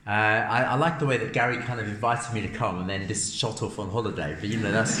I like the way that Gary kind of invited me to come and then just shot off on holiday. But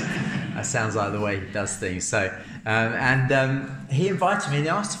that sounds like the way he does things. So, he invited me and he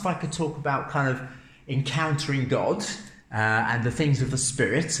asked if I could talk about kind of encountering God and the things of the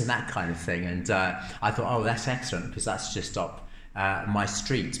Spirit and that kind of thing. And I thought, oh, that's excellent because that's just up my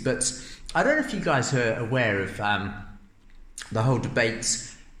street. But I don't know if you guys are aware of the whole debate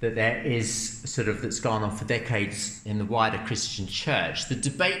that there is that's gone on for decades in the wider Christian church. The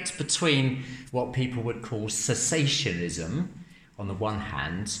debate between what people would call cessationism on the one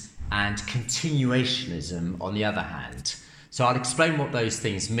hand and continuationism on the other hand. So I'll explain what those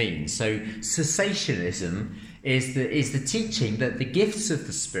things mean. So cessationism is the teaching that the gifts of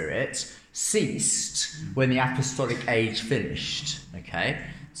the Spirit ceased when the apostolic age finished. Okay?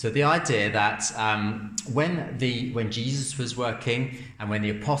 So the idea that when Jesus was working and when the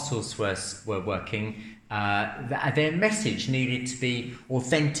apostles were working, their message needed to be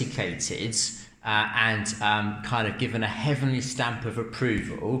authenticated and kind of given a heavenly stamp of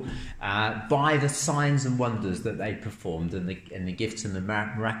approval by the signs and wonders that they performed and the gifts and the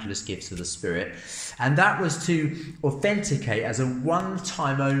miraculous gifts of the Spirit. And that was to authenticate as a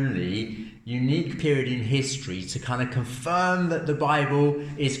one-time only unique period in history to kind of confirm that the Bible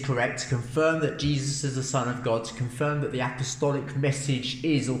is correct, to confirm that Jesus is the Son of God, to confirm that the apostolic message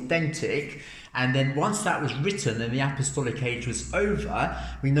is authentic. And then once that was written and the apostolic age was over,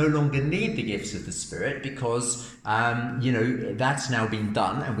 we no longer need the gifts of the Spirit because, that's now been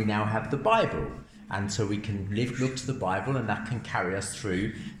done and we now have the Bible. And so we can look to the Bible and that can carry us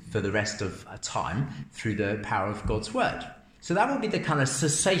through for the rest of time through the power of God's Word. So that would be the kind of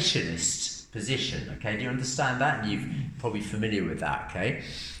cessationist position, okay? Do you understand that? You're probably familiar with that, okay?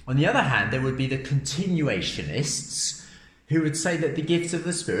 On the other hand, there would be the continuationists who would say that the gifts of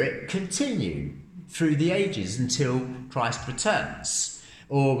the Spirit continue through the ages until Christ returns.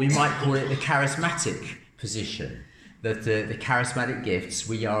 Or we might call it the charismatic position, that the charismatic gifts,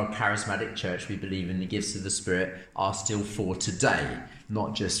 we are a charismatic church, we believe in the gifts of the Spirit are still for today,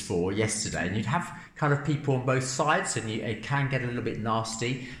 not just for yesterday. And you'd have kind of people on both sides, and it can get a little bit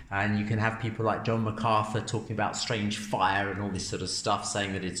nasty, and you can have people like John MacArthur talking about strange fire and all this sort of stuff,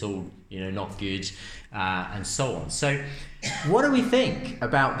 saying that it's all not good, and so on. So what do we think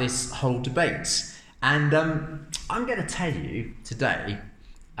about this whole debate? And I'm going to tell you today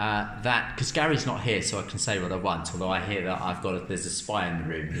that, because Gary's not here, so I can say what I want, although I hear that there's a spy in the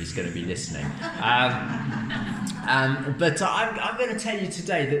room who's going to be listening. But I'm going to tell you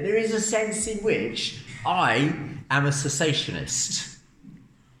today that there is a sense in which I am a cessationist.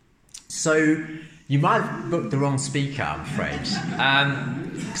 So you might have booked the wrong speaker, I'm afraid,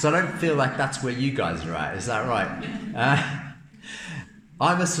 because I don't feel like that's where you guys are at. Is that right?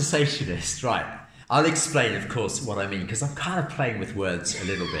 I'm a cessationist, right? I'll explain, of course, what I mean, because I'm kind of playing with words a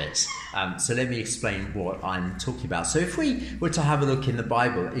little bit. So let me explain what I'm talking about. So if we were to have a look in the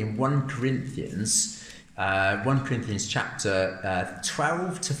Bible in 1 Corinthians chapter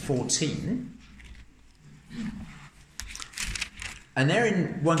 12 to 14, and there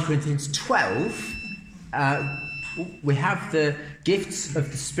in 1 Corinthians 12, we have the gifts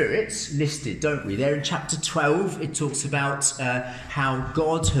of the Spirit listed, don't we? There in chapter 12, it talks about how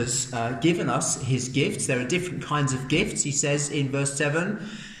God has given us his gifts. There are different kinds of gifts, he says in verse 7,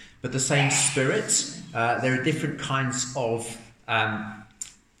 but the same Spirit. There are different kinds of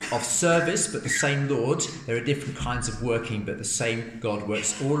service, but the same Lord. There are different kinds of working, but the same God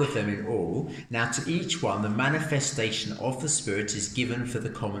works all of them in all. Now to each one, the manifestation of the Spirit is given for the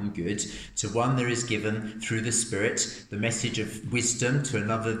common good. To one there is given through the Spirit the message of wisdom, to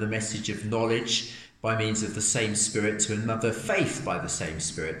another the message of knowledge by means of the same Spirit, to another faith by the same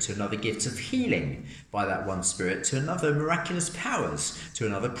Spirit, to another gifts of healing by that one Spirit, to another miraculous powers, to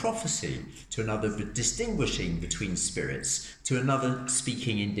another prophecy, to another distinguishing between spirits, to another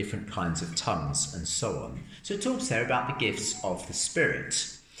speaking in different kinds of tongues, and so on. So it talks there about the gifts of the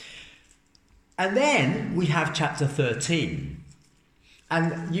Spirit. And then we have chapter 13.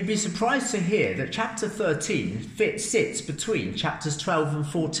 And you'd be surprised to hear that chapter 13 sits between chapters 12 and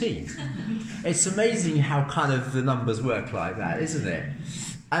 14. It's amazing how kind of the numbers work like that, isn't it?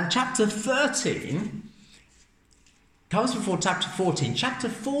 And chapter 13 comes before chapter 14. Chapter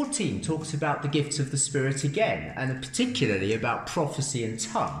 14 talks about the gifts of the Spirit again, and particularly about prophecy and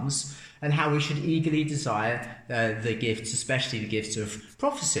tongues, and how we should eagerly desire the gifts, especially the gifts of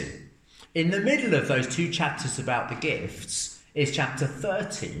prophecy. In the middle of those two chapters about the gifts is chapter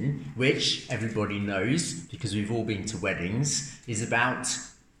 13, which everybody knows, because we've all been to weddings, is about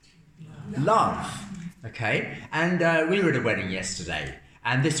love. Okay? And we were at a wedding yesterday,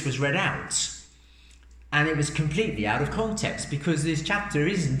 and this was read out. And it was completely out of context because this chapter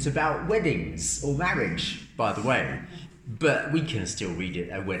isn't about weddings or marriage, by the way. But we can still read it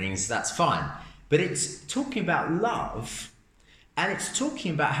at weddings, that's fine. But it's talking about love, and it's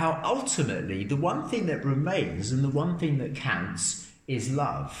talking about how ultimately the one thing that remains and the one thing that counts is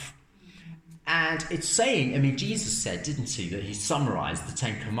love. And it's saying, I mean, Jesus said, didn't he, that he summarized the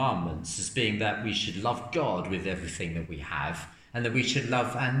Ten Commandments as being that we should love God with everything that we have and that we should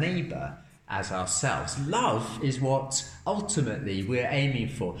love our neighbour as ourselves. Love is what ultimately we're aiming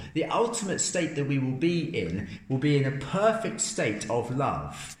for. The ultimate state that we will be in a perfect state of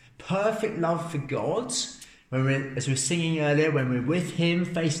love. Perfect love for God, when as we were singing earlier, when we're with him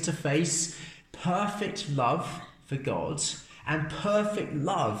face to face. Perfect love for God and perfect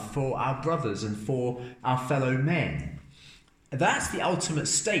love for our brothers and for our fellow men. That's the ultimate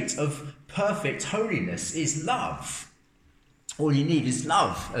state of perfect holiness, is love. All you need is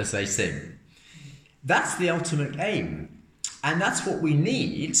love, as they sing. That's the ultimate aim, and that's what we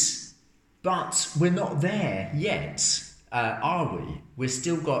need, but we're not there yet, are we? We've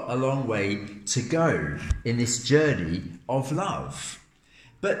still got a long way to go in this journey of love.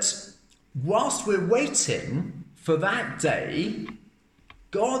 But whilst we're waiting for that day,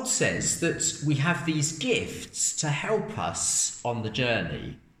 God says that we have these gifts to help us on the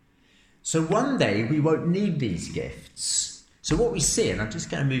journey. So one day we won't need these gifts. So what we see, and I'm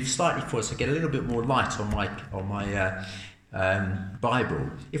just going to move slightly forward so I get a little bit more light on my Bible.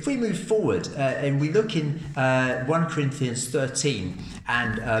 If we move forward and we look in 1 Corinthians 13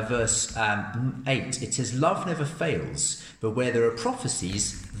 and verse 8, it says, "Love never fails, but where there are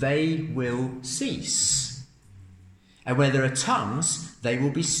prophecies, they will cease. And where there are tongues, they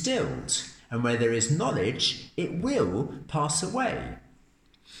will be stilled. And where there is knowledge, it will pass away.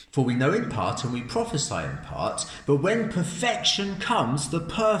 For we know in part and we prophesy in part, but when perfection comes, the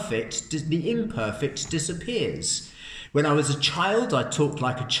imperfect disappears. When I was a child, I talked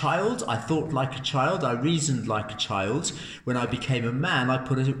like a child, I thought like a child, I reasoned like a child. When I became a man, I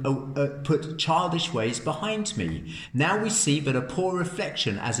put childish ways behind me. Now we see but a poor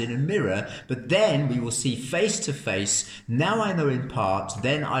reflection as in a mirror, but then we will see face to face. Now I know in part,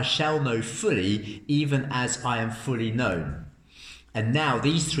 then I shall know fully, even as I am fully known. And now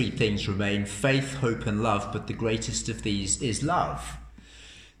these three things remain, faith, hope and love, but the greatest of these is love."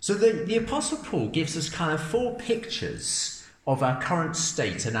 So the Apostle Paul gives us kind of four pictures of our current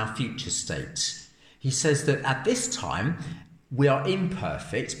state and our future state. He says that at this time we are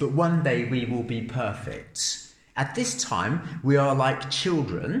imperfect, but one day we will be perfect. At this time we are like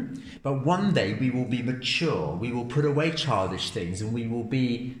children, but one day we will be mature. We will put away childish things and we will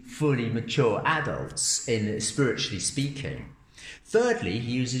be fully mature adults, in spiritually speaking. Thirdly,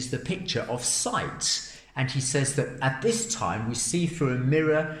 he uses the picture of sight, and he says that at this time we see through a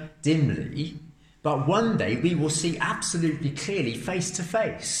mirror dimly, but one day we will see absolutely clearly face to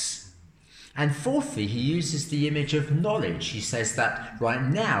face. And fourthly, he uses the image of knowledge. He says that right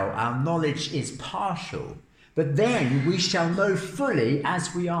now our knowledge is partial, but then we shall know fully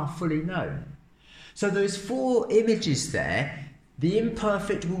as we are fully known. So those four images there, the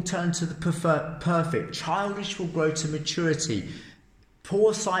imperfect will turn to the perfect, childish will grow to maturity,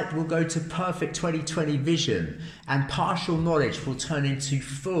 poor sight will go to perfect 20/20 vision, and partial knowledge will turn into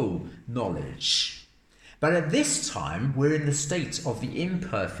full knowledge. But at this time, we're in the state of the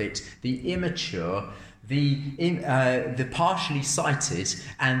imperfect, the immature, the partially sighted,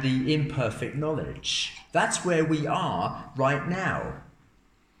 and the imperfect knowledge. That's where we are right now.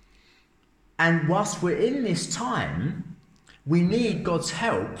 And whilst we're in this time, we need God's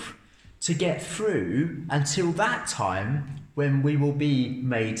help to get through until that time when we will be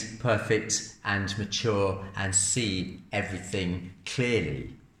made perfect and mature and see everything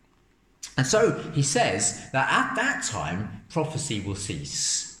clearly. And so he says that at that time, prophecy will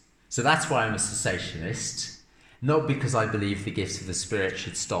cease. So that's why I'm a cessationist, not because I believe the gifts of the Spirit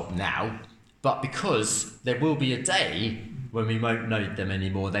should stop now, but because there will be a day when we won't know them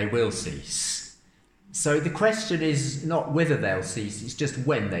anymore, they will cease. So the question is not whether they'll cease, it's just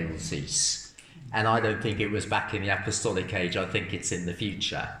when they will cease. And I don't think it was back in the apostolic age. I think it's in the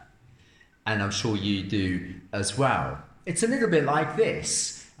future. And I'm sure you do as well. It's a little bit like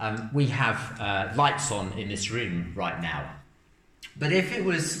this. We have lights on in this room right now. But if it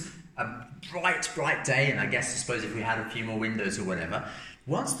was a bright day, and I suppose if we had a few more windows or whatever,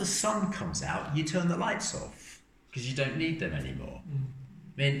 once the sun comes out, you turn the lights off because you don't need them anymore.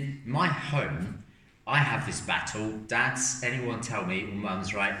 I mean, my home, I have this battle. Dads, anyone tell me, or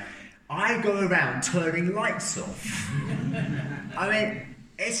mums, right? I go around turning lights off. I mean,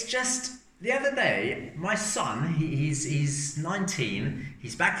 it's just, the other day, my son, he's 19,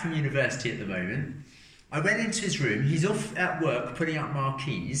 he's back from university at the moment, I went into his room. He's off at work putting up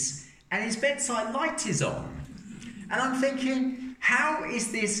marquees, and his bedside light is on. And I'm thinking, how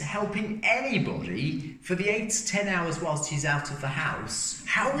is this helping anybody for the 8 to 10 hours whilst he's out of the house?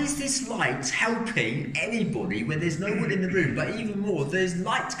 How is this light helping anybody when there's no one in the room? But even more, there's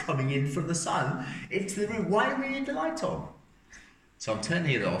light coming in from the sun into the room. Why do we need the light on? So I'm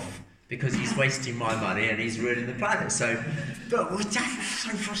turning it off because he's wasting my money and he's ruining the planet. So, but we're just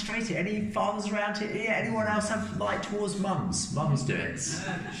so frustrated. Any fathers around here? Yeah, anyone else have light towards mums? Mums do it.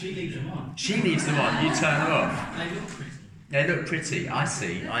 She leaves them on. She leaves them on. You turn them off. They look pretty. They look pretty. I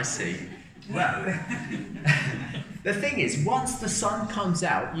see. Well, the thing is, once the sun comes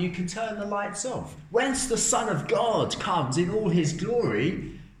out, you can turn the lights off. Once the Son of God comes in all his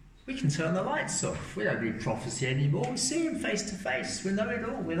glory, we can turn the lights off. We don't need prophecy anymore. We see him face to face. We know it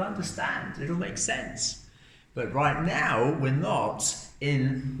all. We'll understand. It'll make sense. But right now, we're not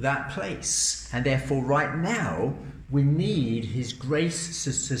in that place. And therefore, right now, we need his grace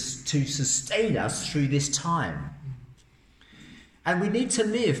to sustain us through this time. And we need to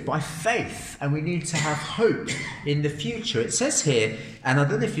live by faith, and we need to have hope in the future. It says here, and I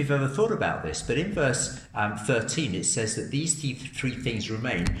don't know if you've ever thought about this, but in verse 13 it says that these three things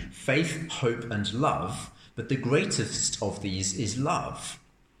remain: faith, hope, and love. But the greatest of these is love.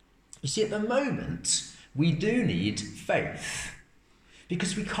 You see, at the moment, we do need faith,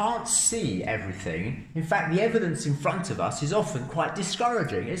 because we can't see everything. In fact, the evidence in front of us is often quite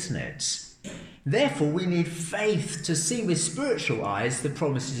discouraging, isn't it? Therefore, we need faith to see with spiritual eyes the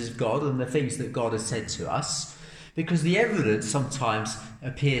promises of God and the things that God has said to us, because the evidence sometimes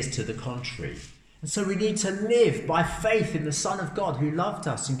appears to the contrary. And so we need to live by faith in the Son of God who loved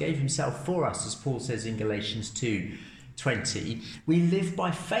us and gave himself for us, as Paul says in Galatians 2:20. We live by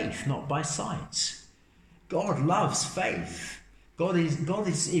faith, not by sight. God loves faith. God is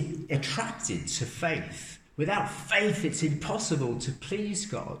attracted to faith. Without faith, it's impossible to please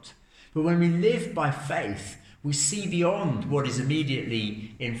God. But when we live by faith, we see beyond what is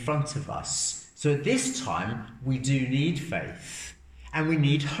immediately in front of us. So at this time, we do need faith. And we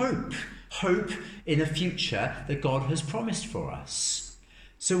need hope. Hope in a future that God has promised for us.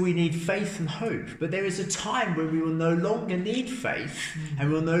 So we need faith and hope. But there is a time when we will no longer need faith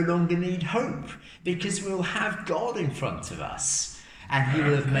and we'll no longer need hope, because we'll have God in front of us and he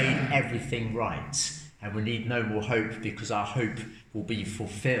will have made everything right. And we need no more hope, because our hope will be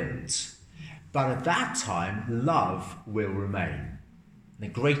fulfilled. But at that time, love will remain. The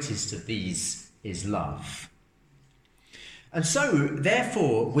greatest of these is love. And so,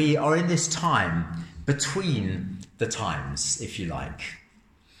 therefore, we are in this time between the times, if you like.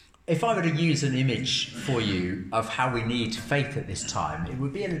 If I were to use an image for you of how we need faith at this time, it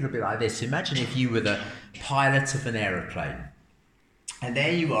would be a little bit like this. Imagine if you were the pilot of an aeroplane. And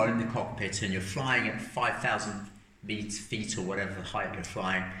there you are in the cockpit, and you're flying at 5,000 feet or whatever the height you're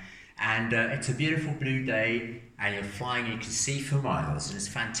flying. And it's a beautiful blue day, and you're flying, and you can see for miles, and it's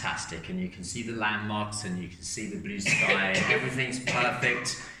fantastic. And you can see the landmarks, and you can see the blue sky, and everything's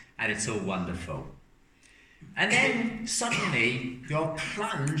perfect, and it's all wonderful. And then suddenly you're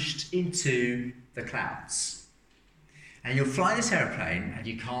plunged into the clouds. And you're flying this aeroplane, and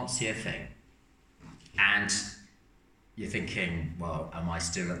you can't see a thing. And you're thinking, well, am I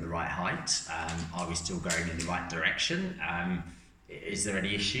still at the right height? Are we still going in the right direction? Is there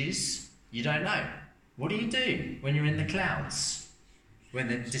any issues? You don't know. What do you do when you're in the clouds? When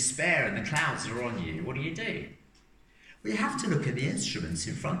the despair and the clouds are on you, what do you do? Well, you have to look at the instruments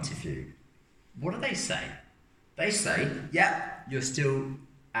in front of you. What do they say? They say, yep, you're still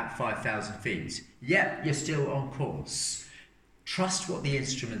at 5,000 feet. Yep, you're still on course. Trust what the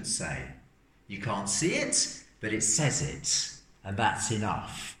instruments say. You can't see it, but it says it, and that's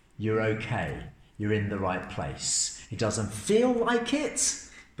enough. You're okay. You're in the right place. It doesn't feel like it,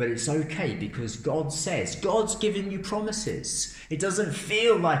 but it's okay, because God says, God's given you promises. It doesn't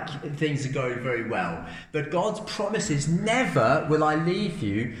feel like things are going very well, but God's promises, never will I leave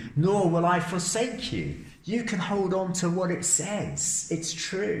you, nor will I forsake you. You can hold on to what it says. It's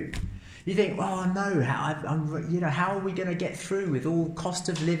true. You think, oh no, how are we going to get through with all cost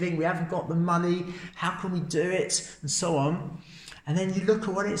of living? We haven't got the money. How can we do it? And so on. And then you look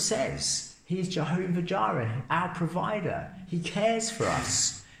at what it says. He's Jehovah Jireh, our provider. He cares for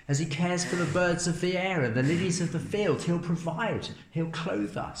us as he cares for the birds of the air and the lilies of the field. He'll provide. He'll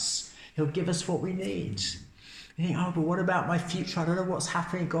clothe us. He'll give us what we need. You think, oh, but what about my future? I don't know what's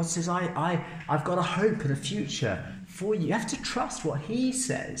happening. God says, I've got a hope and a future for you. You have to trust what he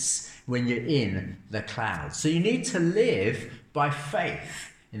says when you're in the clouds. So you need to live by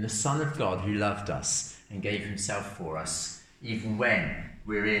faith in the Son of God who loved us and gave himself for us, even when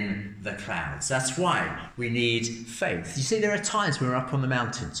we're in the clouds. That's why we need faith. You see, there are times when we're up on the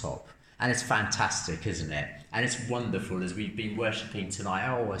mountaintop, and it's fantastic, isn't it? And it's wonderful as we've been worshipping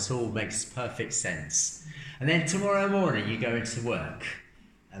tonight. Oh, it all makes perfect sense. And then tomorrow morning you go into work,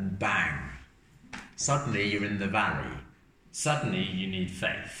 and bang, suddenly you're in the valley. Suddenly you need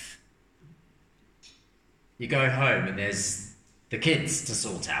faith. You go home and there's the kids to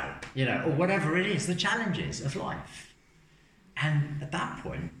sort out, or whatever it is, the challenges of life. And at that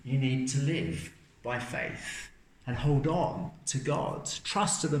point, you need to live by faith and hold on to God.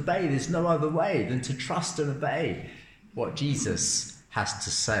 Trust and obey. There's no other way than to trust and obey what Jesus has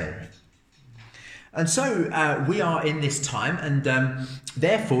to say. And so we are in this time, and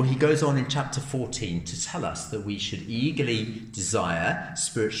therefore he goes on in chapter 14 to tell us that we should eagerly desire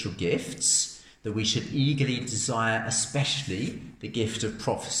spiritual gifts, that we should eagerly desire especially the gift of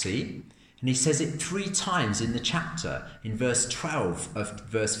prophecy. And he says it 3 times in the chapter, in verse 12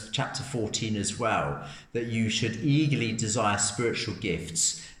 of chapter 14 as well, that you should eagerly desire spiritual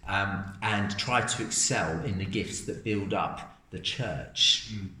gifts and try to excel in the gifts that build up the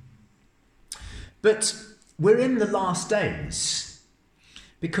church. But we're in the last days,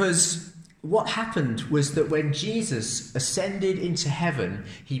 because what happened was that when Jesus ascended into heaven,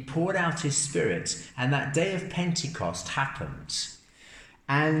 he poured out his Spirit, and that day of Pentecost happened.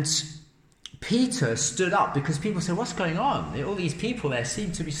 And Peter stood up, because people said, what's going on? All these people there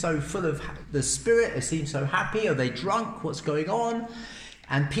seem to be so full of the Spirit, they seem so happy. Are they drunk? What's going on?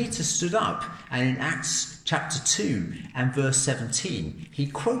 And Peter stood up, and in Acts chapter 2 and verse 17, he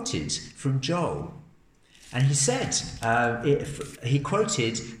quoted from Joel. And he said, he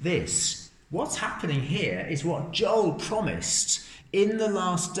quoted this: what's happening here is what Joel promised. In the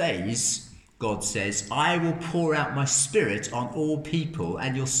last days, God says, I will pour out my Spirit on all people,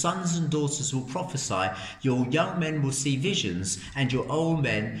 and your sons and daughters will prophesy, your young men will see visions, and your old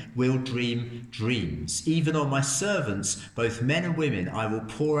men will dream dreams. Even on my servants, both men and women, I will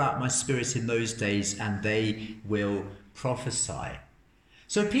pour out my Spirit in those days, and they will prophesy.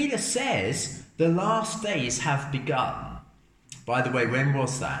 So Peter says the last days have begun. By the way, when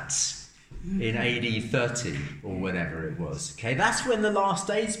was that? In AD 30 or whatever it was. Okay, that's when the last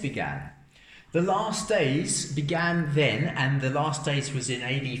days began. The last days began then, and the last days was in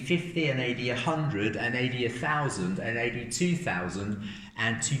AD 50 and AD 100 and AD 1000 and AD 2000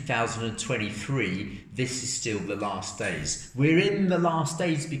 and 2023. This is still the last days. We're in the last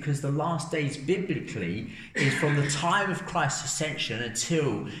days because the last days biblically is from the time of Christ's ascension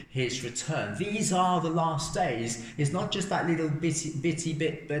until his return. These are the last days. It's not just that little bitty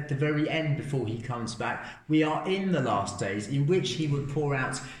bit at the very end before he comes back. We are in the last days in which he would pour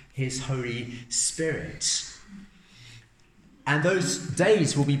out his Holy Spirit. And those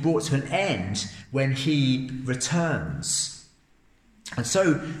days will be brought to an end when he returns. And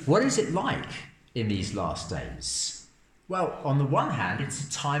so, what is it like in these last days? Well, on the one hand, it's a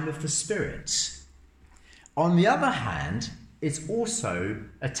time of the Spirit. On the other hand, it's also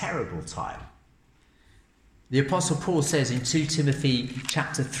a terrible time. The Apostle Paul says in 2 Timothy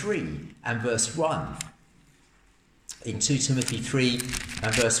chapter 3 and verse 1, in 2 Timothy 3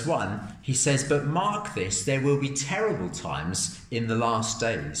 and verse 1, he says, but mark this, there will be terrible times in the last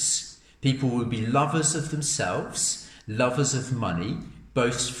days. People will be lovers of themselves, lovers of money,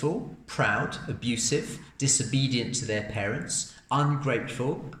 boastful, proud, abusive, disobedient to their parents,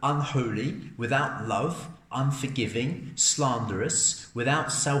 ungrateful, unholy, without love, unforgiving, slanderous,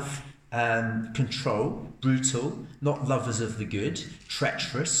 without self-control, brutal, not lovers of the good,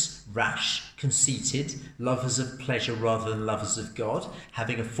 treacherous, rash, conceited, lovers of pleasure rather than lovers of God,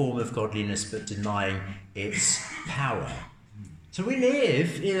 having a form of godliness but denying its power. So we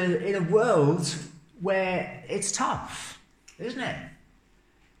live in a world where it's tough, isn't it?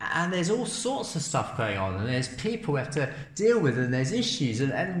 And there's all sorts of stuff going on, and there's people we have to deal with, and there's issues,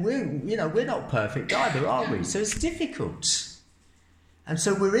 and we're not perfect either, are we? So it's difficult. And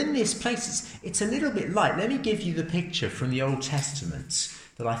so we're in this place. It's a little bit like, let me give you the picture from the Old Testament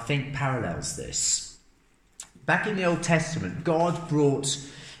that I think parallels this. Back in the Old Testament, God brought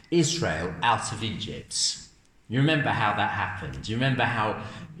Israel out of Egypt. You remember how that happened. You remember how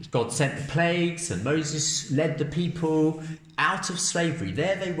God sent the plagues and Moses led the people out of slavery.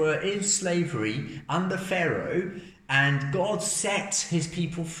 There they were in slavery under Pharaoh, and God set his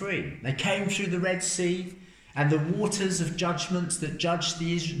people free. They came through the Red Sea, and the waters of judgment that judged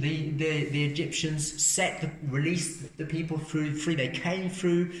the Egyptians released the people free. They came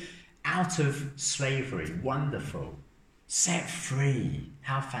through out of slavery. Wonderful. Set free.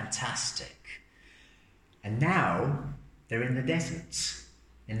 How fantastic. And now they're in the desert,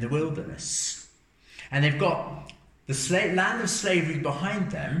 in the wilderness. And they've got the land of slavery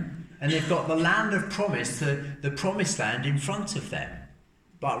behind them, and they've got the land of promise, the promised land in front of them.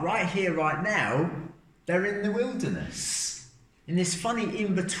 But right here, right now, they're in the wilderness, in this funny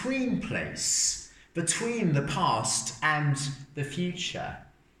in-between place, between the past and the future.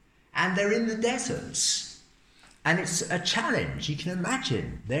 And they're in the desert. And it's a challenge. You can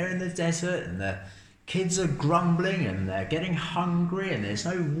imagine. They're in the desert and the kids are grumbling and they're getting hungry and there's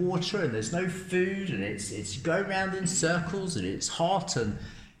no water and there's no food and it's going around in circles and it's hot and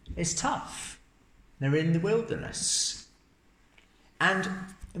it's tough. They're in the wilderness. And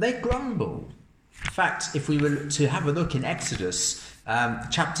they grumble. In fact, if we were to have a look in Exodus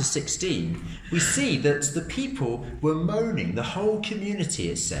chapter 16, we see that the people were moaning. The whole community,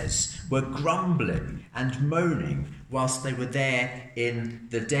 it says, were grumbling and moaning whilst they were there in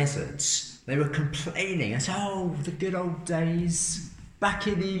the desert. They were complaining and said, oh, the good old days back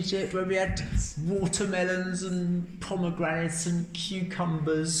in Egypt when we had watermelons and pomegranates and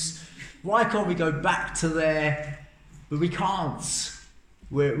cucumbers. Why can't we go back to there? But we can't.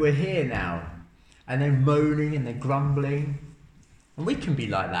 We're here now. And they're moaning and they're grumbling. And we can be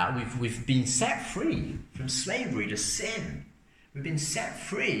like that. We've been set free from slavery to sin. We've been set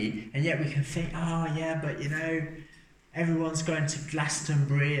free, and yet we can think, oh yeah, but you know, everyone's going to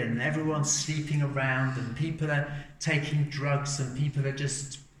Glastonbury and everyone's sleeping around and people are taking drugs and people are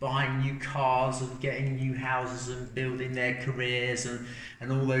just buying new cars and getting new houses and building their careers and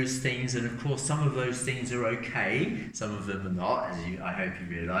all those things. And of course, some of those things are okay. Some of them are not, as I hope you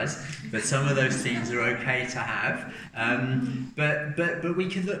realise. But some of those things are okay to have. But we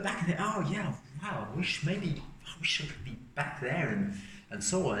can look back and think, oh yeah, wow, I wish I could be back there and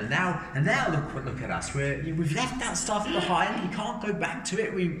so on. And now look at us. We've left that stuff behind. We can't go back to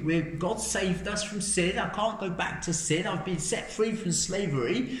it. God saved us from sin. I can't go back to sin. I've been set free from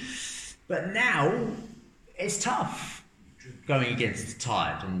slavery. But now it's tough going against the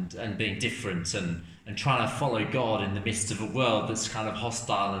tide and being different and trying to follow God in the midst of a world that's kind of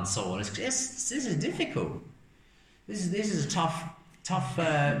hostile and so on. This is difficult. This is a tough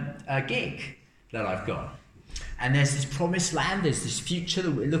gig that I've got. And there's this promised land, there's this future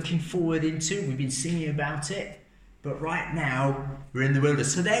that we're looking forward into. We've been singing about it. But right now, we're in the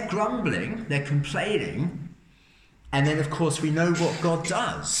wilderness. So they're grumbling, they're complaining. And then, of course, we know what God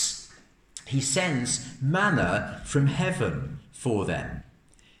does. He sends manna from heaven for them.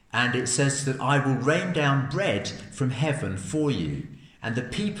 And it says that I will rain down bread from heaven for you. And the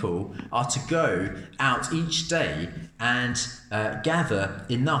people are to go out each day and gather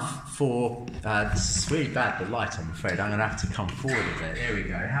enough for... this is really bad, the light, I'm afraid. I'm going to have to come forward a bit. There we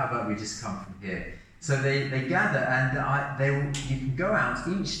go. How about we just come from here? So they gather and you can go out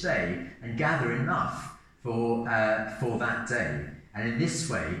each day and gather enough for that day. And in this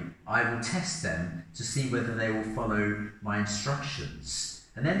way, I will test them to see whether they will follow my instructions.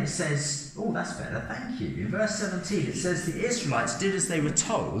 And then it says, oh, that's better, thank you. In verse 17, it says, the Israelites did as they were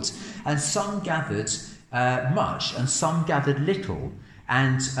told, and some gathered much, and some gathered little.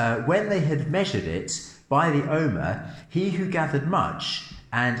 And when they had measured it by the omer, he who gathered much,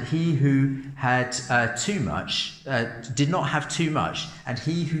 and he who had too much, did not have too much, and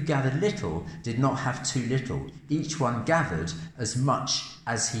he who gathered little did not have too little. Each one gathered as much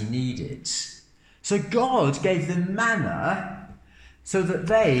as he needed. So God gave them manna so that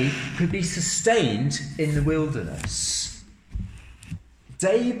they could be sustained in the wilderness.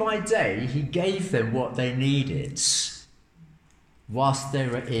 Day by day, he gave them what they needed whilst they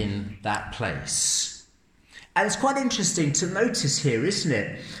were in that place. And it's quite interesting to notice here, isn't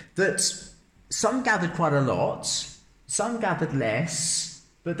it, that some gathered quite a lot, some gathered less,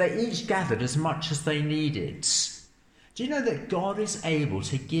 but they each gathered as much as they needed. Do you know that God is able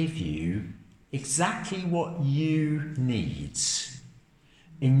to give you exactly what you need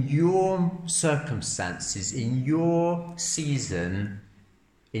in your circumstances, in your season,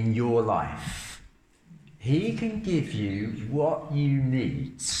 in your life? He can give you what you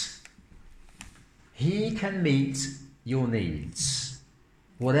need. He can meet your needs.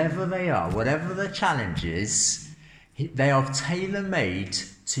 Whatever they are, whatever the challenge is, they are tailor-made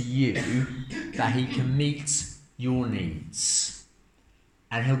to you that he can meet your needs.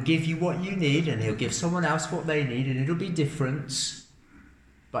 And he'll give you what you need and he'll give someone else what they need and it'll be different.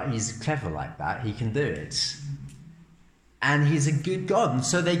 But he's clever like that. He can do it. And he's a good God. And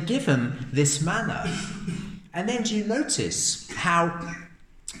so they give him this manna. And then do you notice how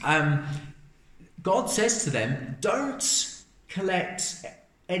God says to them, don't collect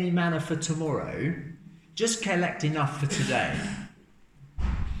any manna for tomorrow. Just collect enough for today.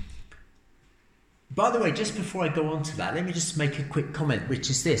 By the way, just before I go on to that, let me just make a quick comment, which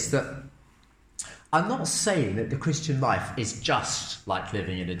is this, that I'm not saying that the Christian life is just like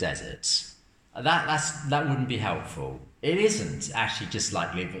living in a desert. That wouldn't be helpful. It isn't actually just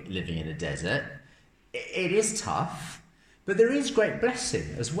like living in a desert. It is tough, but there is great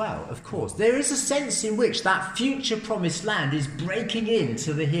blessing as well, of course. There is a sense in which that future promised land is breaking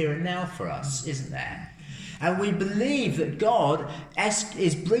into the here and now for us, isn't there? And we believe that God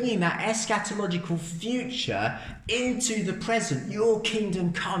is bringing that eschatological future into the present. Your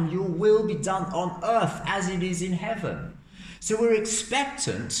kingdom come, your will be done on earth as it is in heaven. So we're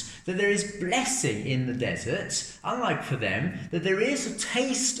expectant that there is blessing in the desert, unlike for them, that there is a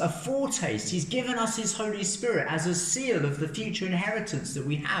taste, a foretaste. He's given us his Holy Spirit as a seal of the future inheritance that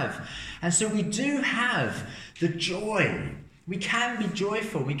we have. And so we do have the joy. We can be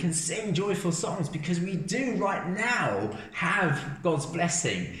joyful. We can sing joyful songs because we do right now have God's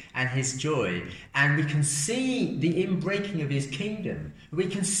blessing and his joy. And we can see the inbreaking of his kingdom. We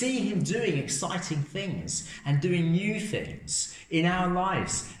can see him doing exciting things and doing new things in our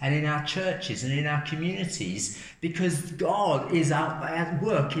lives and in our churches and in our communities because God is out at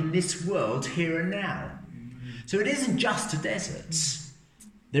work in this world here and now. So it isn't just a desert.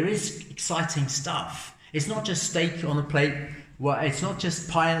 There is exciting stuff. It's not just steak on a plate. Well, it's not just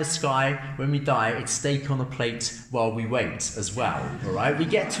pie in the sky when we die. It's steak on a plate while we wait as well. All right, we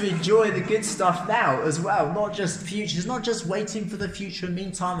get to enjoy the good stuff now as well. Not just future. It's not just waiting for the future.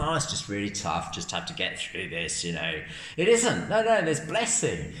 Meantime, it's just really tough. Just have to get through this. It isn't. No. There's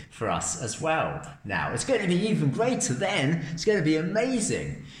blessing for us as well. Now it's going to be even greater. Then it's going to be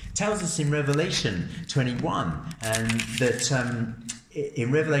amazing. It tells us in Revelation 21 that.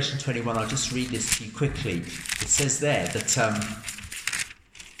 In Revelation 21, I'll just read this to you quickly. It says there that,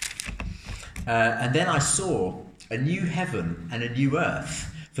 and then I saw a new heaven and a new earth.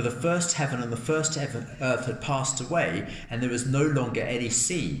 For the first heaven and the first earth had passed away, and there was no longer any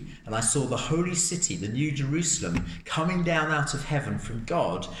sea. And I saw the holy city, the new Jerusalem, coming down out of heaven from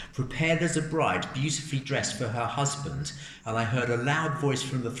God, prepared as a bride, beautifully dressed for her husband. And I heard a loud voice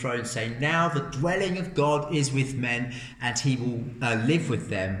from the throne saying, "Now the dwelling of God is with men, and he will live with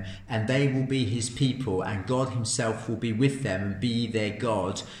them, and they will be his people, and God himself will be with them and be their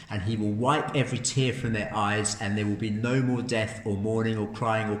God, and he will wipe every tear from their eyes, and there will be no more death or mourning or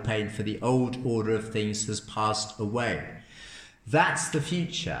crying or pain, for the old order of things has passed away." That's the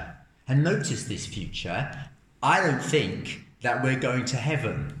future. And notice this future. I don't think that we're going to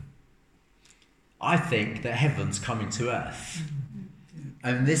heaven. I think that heaven's coming to earth.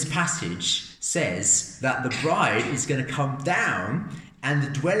 And this passage says that the bride is going to come down and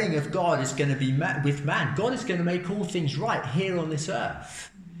the dwelling of God is going to be with man. God is going to make all things right here on this earth.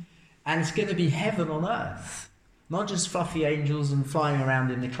 And it's going to be heaven on earth. Not just fluffy angels and flying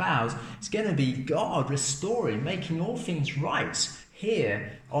around in the clouds. It's going to be God restoring, making all things right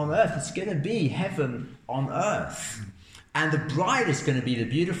here on earth. It's going to be heaven on earth. And the bride is going to be the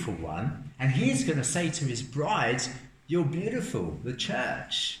beautiful one. And he's going to say to his bride, "You're beautiful," the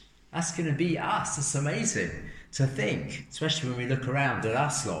church. That's going to be us. It's amazing to think, especially when we look around at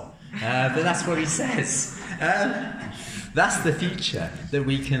us lot. But that's what he says. That's the future that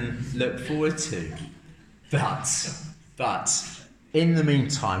we can look forward to. But in the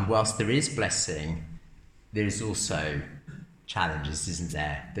meantime, whilst there is blessing, there is also challenges, isn't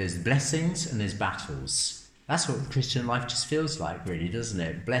there? There's blessings and there's battles. That's what Christian life just feels like, really, doesn't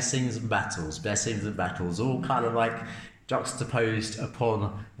it? Blessings and battles, all kind of like juxtaposed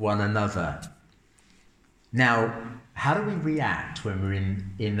upon one another. Now, how do we react when we're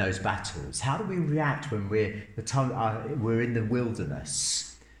in those battles? How do we react when we're in the wilderness?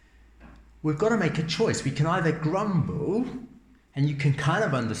 We've got to make a choice. We can either grumble, and you can kind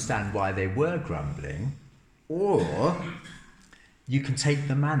of understand why they were grumbling, or you can take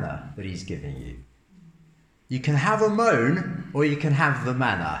the manna that he's giving you. You can have a moan, or you can have the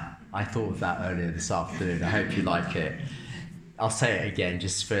manna. I thought of that earlier this afternoon. I hope you like it. I'll say it again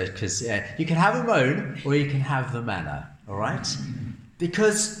just because you can have a moan, or you can have the manna, all right?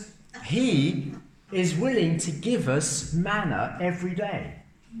 Because he is willing to give us manna every day.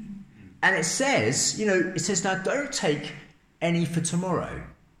 And it says, now don't take any for tomorrow.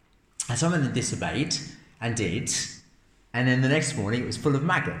 And some of them disobeyed and did. And then the next morning it was full of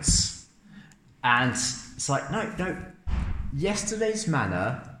maggots. And it's like, no, yesterday's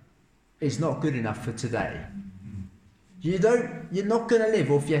manna is not good enough for today. You're not going to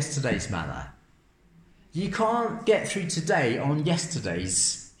live off yesterday's manna. You can't get through today on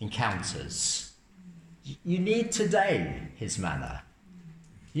yesterday's encounters. You need today his manna.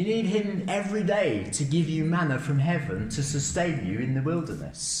 You need him every day to give you manna from heaven to sustain you in the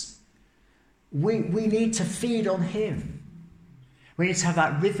wilderness. We need to feed on him. We need to have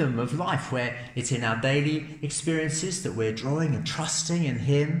that rhythm of life where it's in our daily experiences that we're drawing and trusting in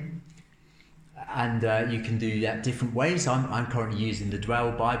Him. And you can do that different ways. I'm currently using the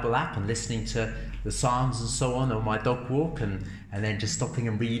Dwell Bible app and listening to the Psalms and so on my dog walk, and then just stopping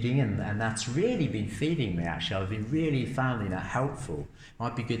and reading, and that's really been feeding me, actually. I've been really finding that helpful.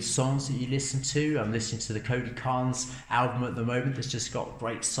 Might be good songs that you listen to. I'm listening to the Cody Carnes album at the moment that's just got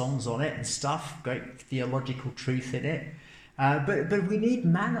great songs on it and stuff, great theological truth in it. But we need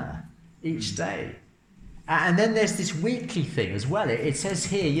manna each day. And then there's this weekly thing as well. It says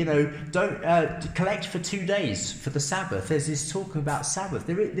here, don't collect for 2 days for the Sabbath. There's this talk about Sabbath.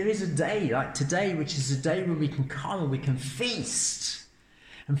 There is a day like today, which is a day when we can come and we can feast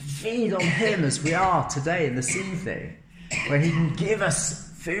and feed on Him as we are today and this evening, where He can give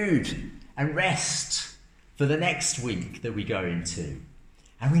us food and rest for the next week that we go into.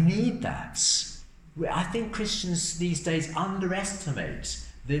 And we need that. I think Christians these days underestimate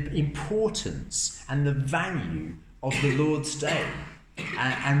the importance and the value of the Lord's Day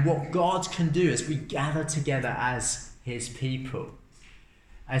and what God can do as we gather together as His people.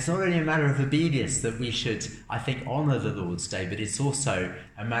 And it's not only a matter of obedience that we should, I think, honour the Lord's Day, but it's also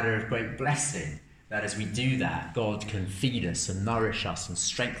a matter of great blessing that as we do that, God can feed us and nourish us and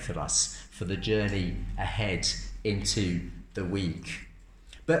strengthen us for the journey ahead into the week.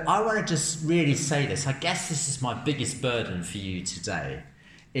 But I want to just really say this. I guess this is my biggest burden for you today,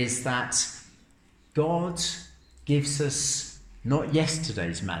 is that God gives us not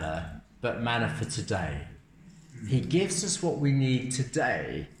yesterday's manna, but manna for today. He gives us what we need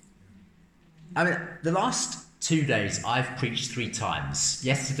today. I mean, the last 2 days I've preached 3 times.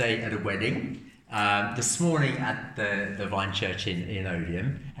 Yesterday at a wedding, this morning at the Vine Church in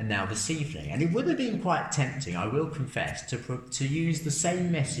Odium, and now this evening. And it would have been quite tempting, I will confess, to use the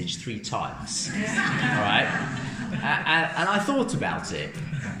same message 3 times. All right? And I thought about it.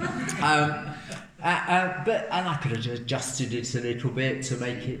 But I could have adjusted it a little bit to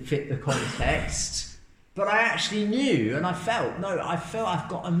make it fit the context. But I actually knew, and I felt I've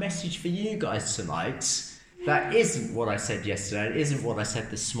got a message for you guys tonight that isn't what I said yesterday, it isn't what I said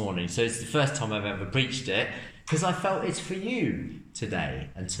this morning. So it's the first time I've ever preached it, because I felt it's for you today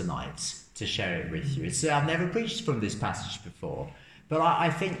and tonight to share it with you. I've never preached from this passage before, but I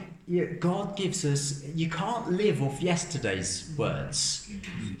think God gives us, you can't live off yesterday's words.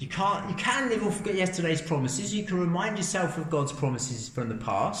 You can live off yesterday's promises. You can remind yourself of God's promises from the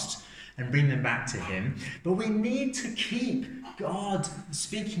past and bring them back to Him. But we need to keep God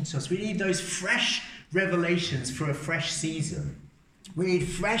speaking to us. We need those fresh revelations for a fresh season. We need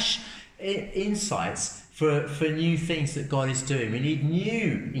fresh insights for new things that God is doing. We need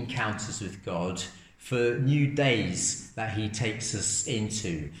new encounters with God for new days that He takes us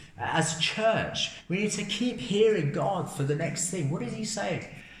into. As a church, we need to keep hearing God for the next thing. What did He say?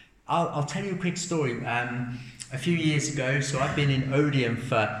 I'll tell you a quick story. A few years ago, so I've been in Odium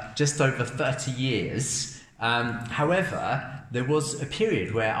for just over 30 years. However, there was a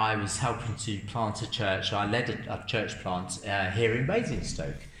period where I was helping to plant a church. I led a church plant here in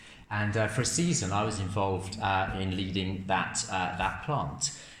Basingstoke. And for a season, I was involved in leading that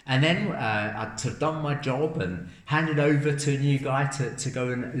plant. And then I'd sort of done my job and handed over to a new guy to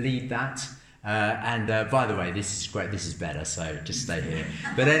go and lead that. And by the way, this is great. This is better, so just stay here.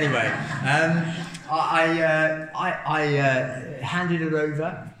 But anyway, I handed it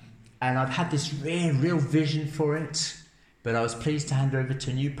over, and I've had this real vision for it. But I was pleased to hand over to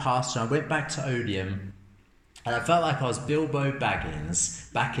a new pastor. I went back to Odium, and I felt like I was Bilbo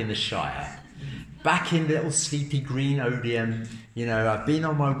Baggins back in the Shire. Back in little sleepy green Odium. I've been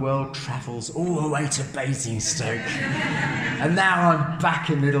on my world travels all the way to Basingstoke. And now I'm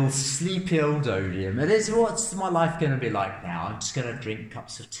back in little sleepy old Odium. And what's my life going to be like now? I'm just going to drink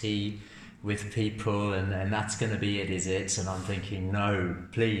cups of tea with people, and that's going to be it, is it? And I'm thinking, no,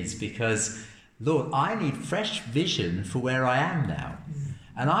 please, because, Lord, I need fresh vision for where I am now.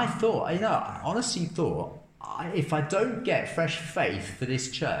 And I thought, I honestly thought, if I don't get fresh faith for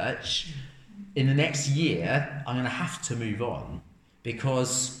this church in the next year, I'm going to have to move on,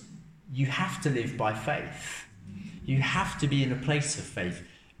 because you have to live by faith. You have to be in a place of faith.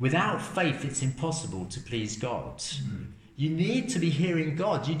 Without faith, it's impossible to please God. You need to be hearing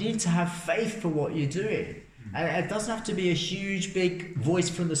God. You need to have faith for what you're doing. And it doesn't have to be a huge, big voice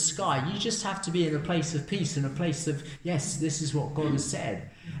from the sky. You just have to be in a place of peace, in a place of, yes, this is what God has said.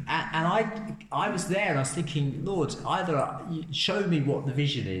 And I was there and I was thinking, Lord, either show me what the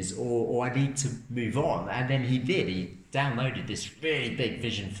vision is or I need to move on. And then He did. He downloaded this really big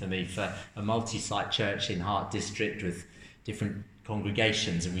vision for me for a multi-site church in Hart District with different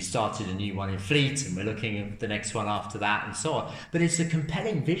congregations, and we started a new one in Fleet, and we're looking at the next one after that, and so on. But it's a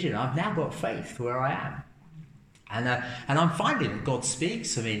compelling vision. I've now got faith for where I am. And I'm finding that God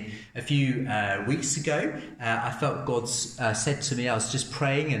speaks. I mean, a few weeks ago, I felt God said to me, I was just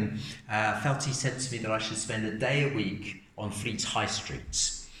praying, and I felt he said to me that I should spend a day a week on Fleet High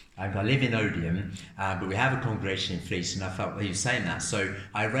Street. I live in Odium, but we have a congregation in Fleet, and I felt he was saying that. So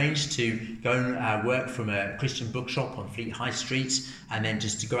I arranged to go and work from a Christian bookshop on Fleet High Street, and then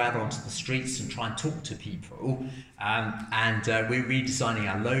just to go out onto the streets and try and talk to people. We're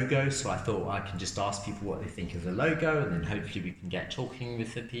redesigning our logo, so I thought I can just ask people what they think of the logo, and then hopefully we can get talking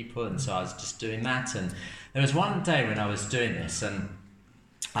with the people. And so I was just doing that. And there was one day when I was doing this, and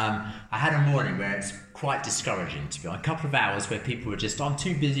I had a morning where it's quite discouraging, to be honest. A couple of hours where people were just, I'm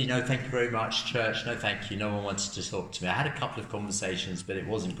too busy, no thank you very much, church, no thank you, no one wanted to talk to me. I had a couple of conversations, but it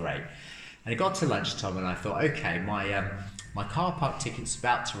wasn't great. And it got to lunchtime, and I thought, okay, my car park ticket's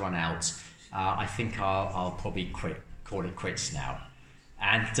about to run out. I think I'll probably call it quits now.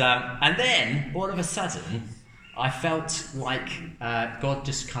 And then, all of a sudden, I felt like God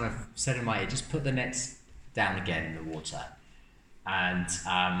just kind of said in my ear, just put the nets down again in the water. And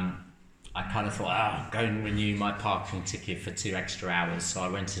I kind of thought, go and renew my parking ticket for 2 extra hours. So I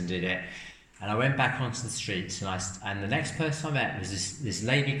went and did it. And I went back onto the streets, and the next person I met was this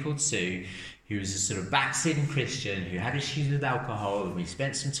lady called Sue, who was a sort of backslidden Christian who had issues with alcohol, and we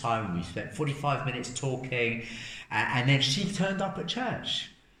spent some time, and we spent 45 minutes talking, and then she turned up at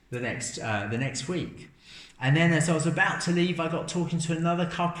church the next week. And then as I was about to leave, I got talking to another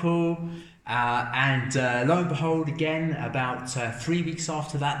couple, and lo and behold, again, about 3 weeks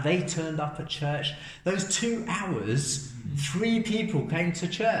after that, they turned up at church. Those 2 hours, 3 people came to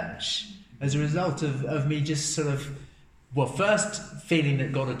church as a result of me just sort of, well, first feeling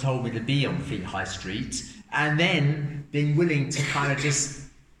that God had told me to be on Fleet High Street, and then being willing to kind of just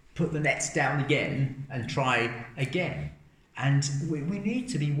put the nets down again and try again. And we need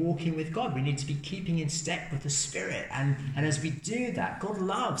to be walking with God. We need to be keeping in step with the Spirit. And as we do that, God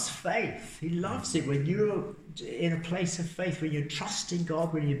loves faith. He loves it when you're in a place of faith, when you're trusting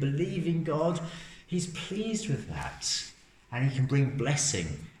God, when you believe in God. He's pleased with that. And he can bring blessing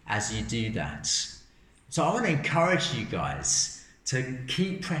as you do that. So I want to encourage you guys to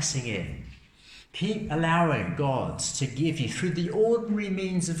keep pressing in. Keep allowing God to give you, through the ordinary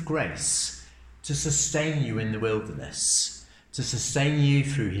means of grace, to sustain you in the wilderness, to sustain you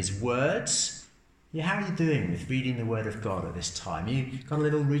through his words. Yeah, how are you doing with reading the word of God at this time? You got a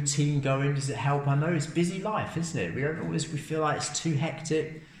little routine going? Does it help? I know it's busy life, isn't it? We feel like it's too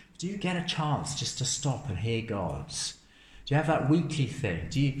hectic. Do you get a chance just to stop and hear God's? Do you have that weekly thing?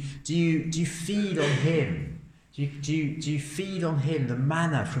 Do you feed on him? Do you feed on him, the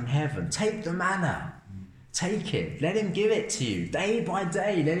manna from heaven? Take the manna. Take it. Let him give it to you day by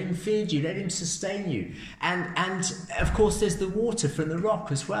day. Let him feed you. Let him sustain you. And of course, there's the water from the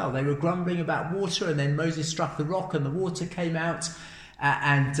rock as well. They were grumbling about water, and then Moses struck the rock, and the water came out.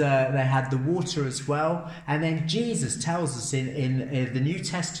 And they had the water as well. And then Jesus tells us in the New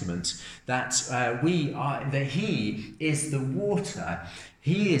Testament that that he is the water.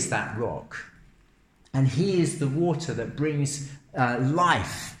 He is that rock. And he is the water that brings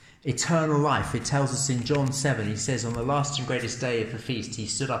life, eternal life. It tells us in John 7, he says, on the last and greatest day of the feast, he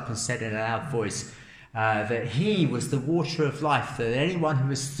stood up and said in a loud voice that he was the water of life, that anyone who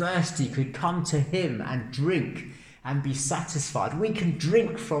was thirsty could come to him and drink and be satisfied. We can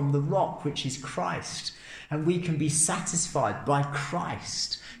drink from the rock, which is Christ, and we can be satisfied by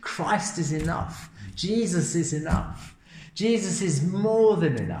Christ. Christ is enough. Jesus is enough. Jesus is more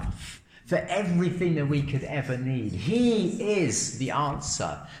than enough for everything that we could ever need. He is the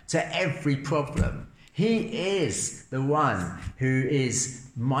answer to every problem. He is the one who is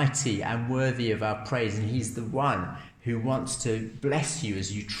mighty and worthy of our praise, and he's the one who wants to bless you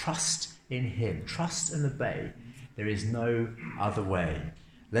as you trust in him. Trust and obey. There is no other way.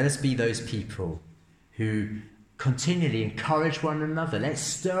 Let us be those people who continually encourage one another. Let's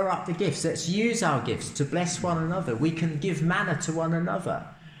stir up the gifts. Let's use our gifts to bless one another. We can give manna to one another.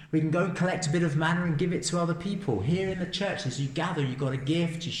 We can go and collect a bit of manna and give it to other people. Here in the church, as you gather, you've got a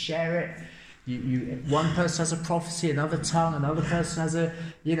gift, you share it. One person has a prophecy, another tongue, another person has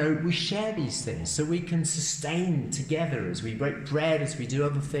we share these things so we can sustain together as we break bread, as we do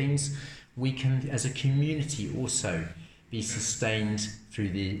other things. We can, as a community, also be sustained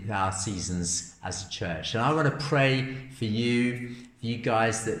through our seasons as a church. And I want to pray for you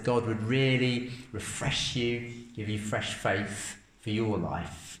guys, that God would really refresh you, give you fresh faith for your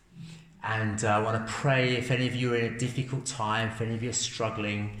life. And I want to pray, if any of you are in a difficult time, if any of you are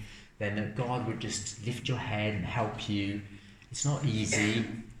struggling, then that God would just lift your head and help you, It's not easy,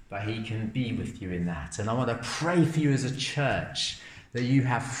 but he can be with you in that. And I want to pray for you as a church that you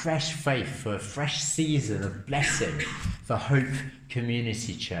have fresh faith for a fresh season of blessing for Hope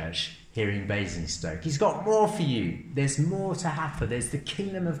Community Church here in Basingstoke. He's got more for you. There's more to happen. There's the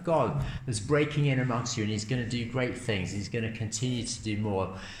kingdom of God that's breaking in amongst you, and he's going to do great things. He's going to continue to do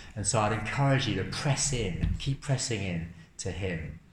more. And so I'd encourage you to press in, keep pressing in to him.